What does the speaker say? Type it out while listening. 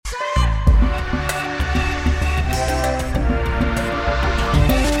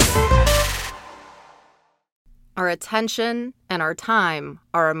attention and our time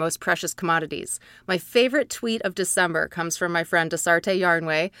are our most precious commodities. My favorite tweet of December comes from my friend Dasarte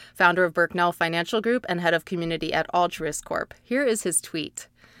Yarnway, founder of Berknell Financial Group and head of community at Altruist Corp. Here is his tweet.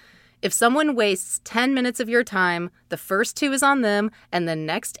 If someone wastes 10 minutes of your time, the first 2 is on them and the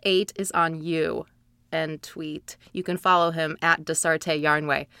next 8 is on you. End tweet. You can follow him at Dasarte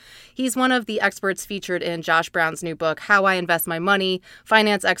Yarnway. He's one of the experts featured in Josh Brown's new book, How I Invest My Money.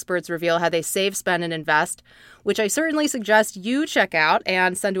 Finance experts reveal how they save, spend, and invest, which I certainly suggest you check out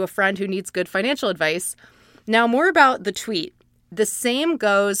and send to a friend who needs good financial advice. Now, more about the tweet. The same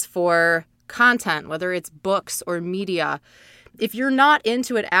goes for content, whether it's books or media. If you're not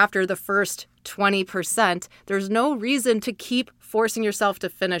into it after the first 20%, there's no reason to keep forcing yourself to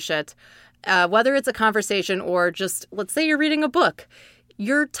finish it. Whether it's a conversation or just, let's say you're reading a book,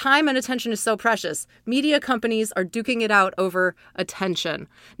 your time and attention is so precious. Media companies are duking it out over attention.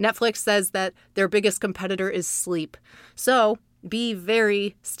 Netflix says that their biggest competitor is sleep. So be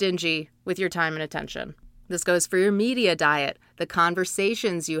very stingy with your time and attention. This goes for your media diet, the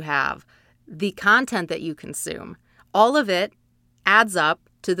conversations you have, the content that you consume. All of it adds up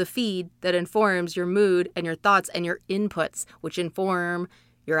to the feed that informs your mood and your thoughts and your inputs, which inform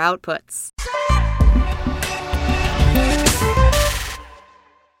your outputs.